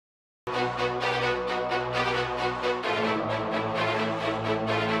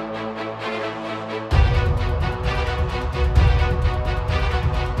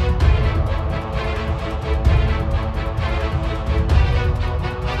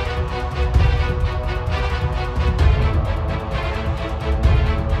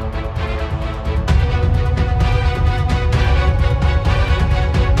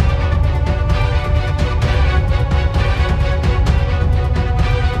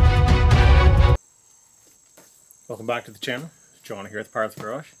Welcome back to the channel. It's John here at the Pirates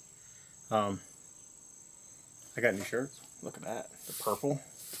Garage. I got new shirts. Look at that. The purple.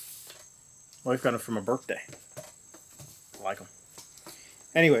 Wife got them for my birthday. I like them.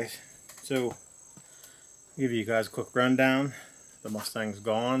 Anyways, so I'll give you guys a quick rundown. The Mustang's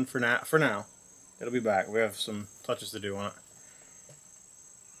gone for now. It'll be back. We have some touches to do on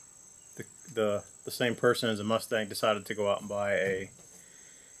it. The same person as the Mustang decided to go out and buy a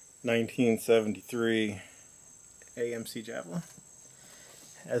 1973 AMC Javelin.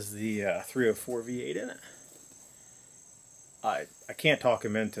 Has the 304 V8 in it. I can't talk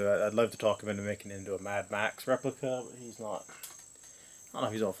him into it. I'd love to talk him into making it into a Mad Max replica, but he's not. I don't know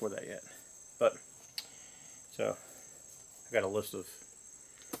if he's all for that yet. But so I got a list of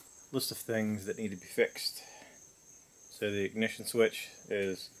things that need to be fixed. So the ignition switch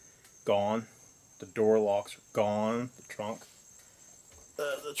is gone. The door locks are gone.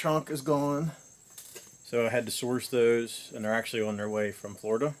 The trunk is gone. So I had to source those, and they're actually on their way from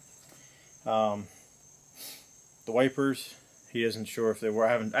Florida. The wipers, he isn't sure if they were.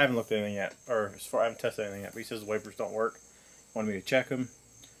 I haven't looked at anything yet, or as far I haven't tested anything yet. But he says the wipers don't work. Wanted me to check them.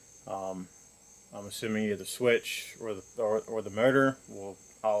 I'm assuming either the switch or the motor.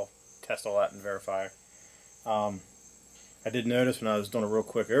 I'll test all that and verify. I did notice when I was doing a real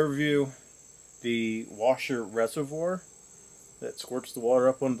quick overview, the washer reservoir that squirts the water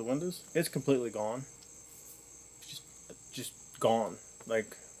up onto the windows, it's completely gone. Just gone.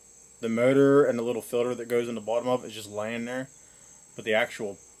 Like, the motor and the little filter that goes in the bottom of it is just laying there, but the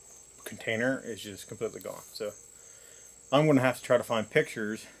actual container is just completely gone. So I'm going to have to try to find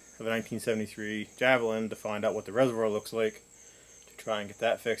pictures of a 1973 Javelin to find out what the reservoir looks like, to try and get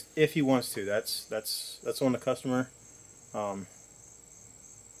that fixed if he wants to. That's on the customer. I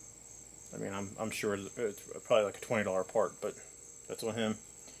mean, I'm sure it's probably like a $20 part, but that's on him.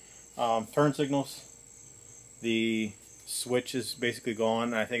 Turn signals. The switch is basically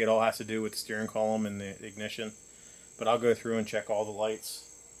gone. I think it all has to do with the steering column and the ignition. But I'll go through and check all the lights.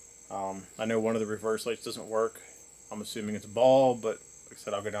 I know one of the reverse lights doesn't work. I'm assuming it's a ball, but like I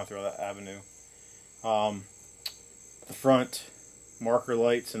said, I'll go down through that avenue. The front marker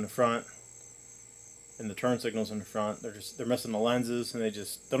lights in the front and the turn signals in the front, they're missing the lenses, and they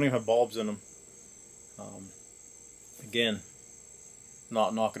just don't even have bulbs in them. Again,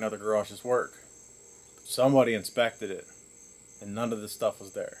 not knocking other garages' work. Somebody inspected it, and none of this stuff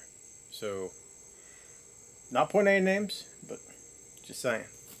was there. So, not pointing any names, but just saying,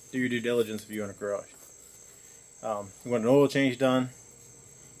 do your due diligence if you own a garage. We want an oil change done.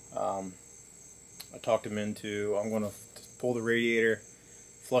 I talked him into, I'm going to pull the radiator,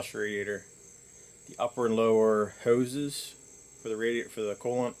 flush the radiator. The upper and lower hoses for the radiator, for the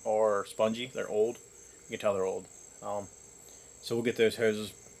coolant, are spongy. They're old. You can tell they're old. So we'll get those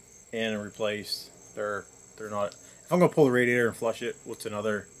hoses in and replaced. They're not. If I'm gonna pull the radiator and flush it, what's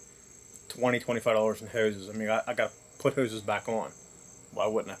another $20–25 in hoses? I mean, I gotta put hoses back on. Why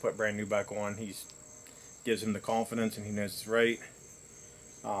wouldn't I put brand new back on? Gives him the confidence, and he knows it's right.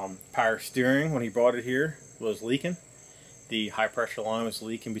 Power steering, when he brought it here, was leaking. The high pressure line was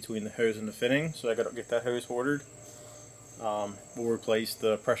leaking between the hose and the fitting, so I got to get that hose ordered. We'll replace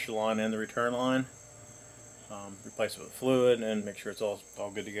the pressure line and the return line. Replace it with fluid and make sure it's all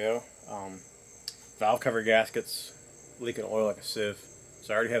good to go. Valve cover gaskets leaking oil like a sieve,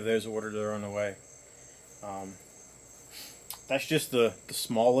 so I already have those ordered. They're on the way. That's just the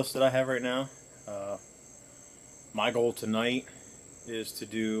small list that I have right now. My goal tonight is to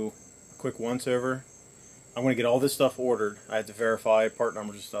do a quick once over. I'm going to get all this stuff ordered. I have to verify part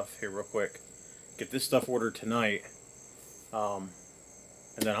numbers and stuff here real quick. Get this stuff ordered tonight. And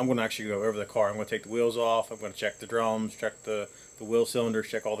then I'm going to actually go over the car. I'm going to take the wheels off. I'm going to check the drums, check the wheel cylinders,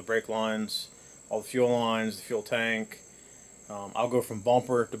 check all the brake lines, all the fuel lines, the fuel tank. I'll go from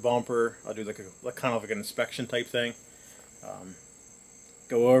bumper to bumper. I'll do like kind of like an inspection type thing.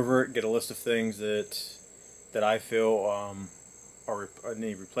 Go over it, get a list of things that I feel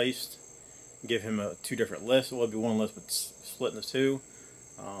need replaced. Give him two different lists. It will be one list, but split into two.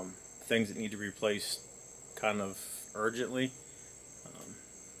 Things that need to be replaced kind of urgently.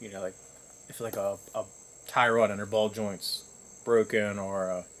 You know, like if like a tie rod and their ball joints broken,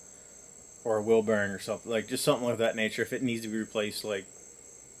 or a wheel bearing or something, like just something like that nature. If it needs to be replaced, like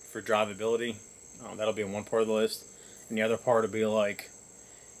for drivability, that'll be in one part of the list, and the other part will be like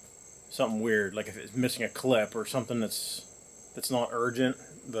something weird, like if it's missing a clip or something that's not urgent,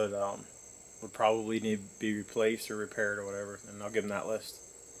 but would probably need to be replaced or repaired or whatever, and I'll give them that list.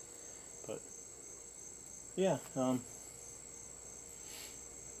 But yeah,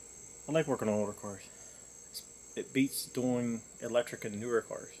 I like working on older cars. It beats doing electric in newer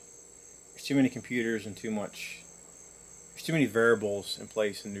cars. There's too many computers and too much there's too many variables in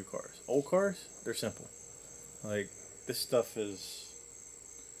place in new cars. Old cars, they're simple. Like, this stuff is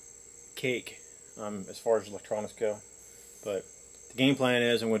cake as far as electronics go. But the game plan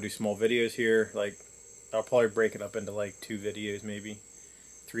is I'm going to do small videos here. Like, I'll probably break it up into like 2 videos, maybe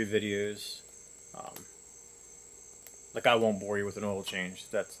 3 videos. Like, I won't bore you with an oil change.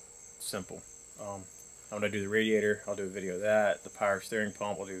 That's simple. I'm going to do the radiator. I'll do a video of that. The power steering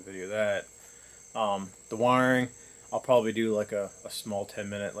pump, I'll do a video of that. The wiring, I'll probably do like a small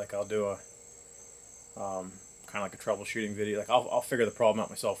 10-minute. Like, I'll do a kind of like a troubleshooting video. Like, I'll figure the problem out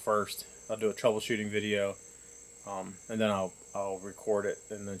myself first. I'll do a troubleshooting video, and then I'll record it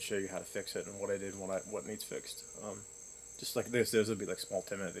and then show you how to fix it and what I did and what needs fixed. Just like this, those will be like small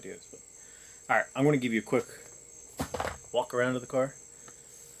 10-minute videos. But all right, I'm going to give you a quick walk around of the car,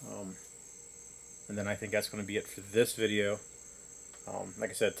 and then I think that's going to be it for this video.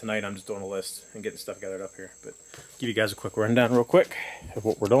 Like I said, tonight I'm just doing a list and getting stuff gathered up here. But give you guys a quick rundown real quick of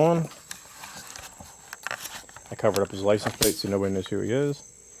what we're doing. I covered up his license plate so nobody knows who he is.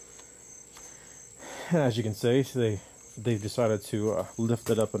 And as you can see, they've decided to lift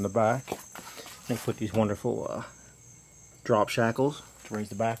it up in the back and put these wonderful drop shackles to raise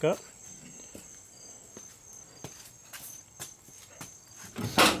the back up.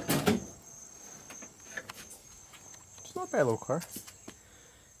 It's not a bad little car.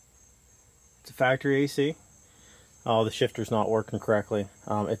 It's a factory AC. Oh, the shifter's not working correctly.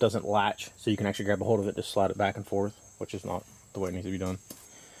 It doesn't latch, so you can actually grab a hold of it, just slide it back and forth, which is not the way it needs to be done.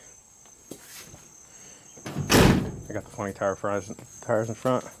 I got the funny tires in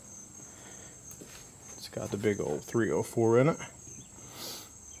front. It's got the big old 304 in it,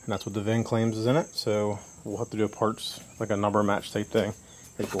 and that's what the VIN claims is in it. So we'll have to do a parts, like a number match type thing,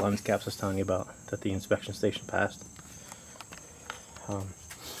 like the lens caps was telling you about that the inspection station passed.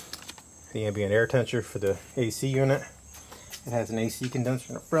 The ambient air temperature for the AC unit. It has an AC condenser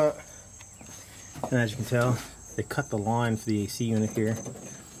in the front, and as you can tell, they cut the line for the AC unit here.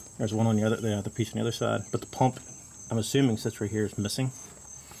 There's one on the other piece on the other side, but the pump, I'm assuming, sits right here, is missing.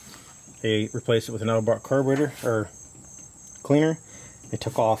 They replaced it with an out-of-box carburetor or cleaner. They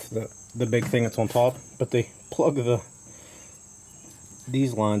took off the big thing that's on top, but they plug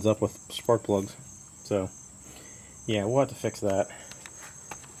these lines up with spark plugs. So yeah, we'll have to fix that.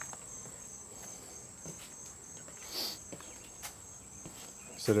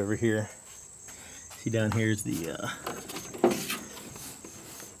 Sit over here. See, down here is this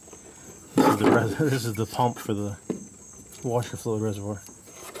is the pump for the washer fluid reservoir.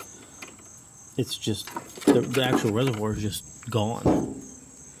 It's just the actual reservoir is just gone.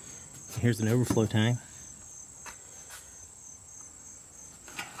 Here's an overflow tank.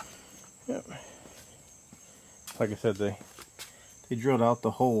 Yep. Like I said, they drilled out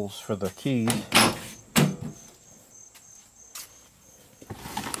the holes for the keys.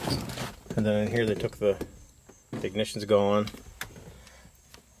 And then in here they took the ignition's going.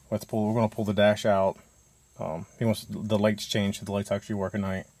 We're going to pull the dash out. He wants the lights changed so the lights actually work at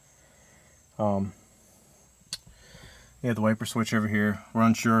night. You have the wiper switch over here. We're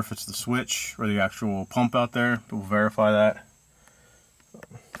unsure if it's the switch or the actual pump out there, but we'll verify that.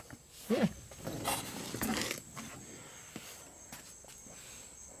 Yeah.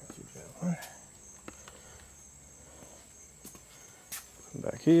 Come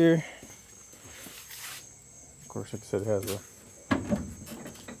back here. Of course, like I said, it has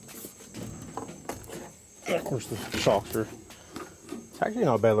of course, the shocks are. It's actually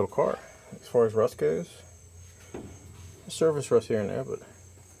not a bad little car as far as rust goes. Surface rust here and there, but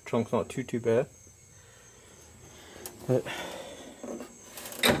trunk's not too bad. But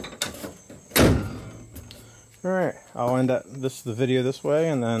all right, I'll end the video this way,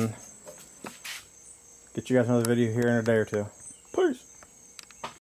 and then get you guys another video here in a day or two.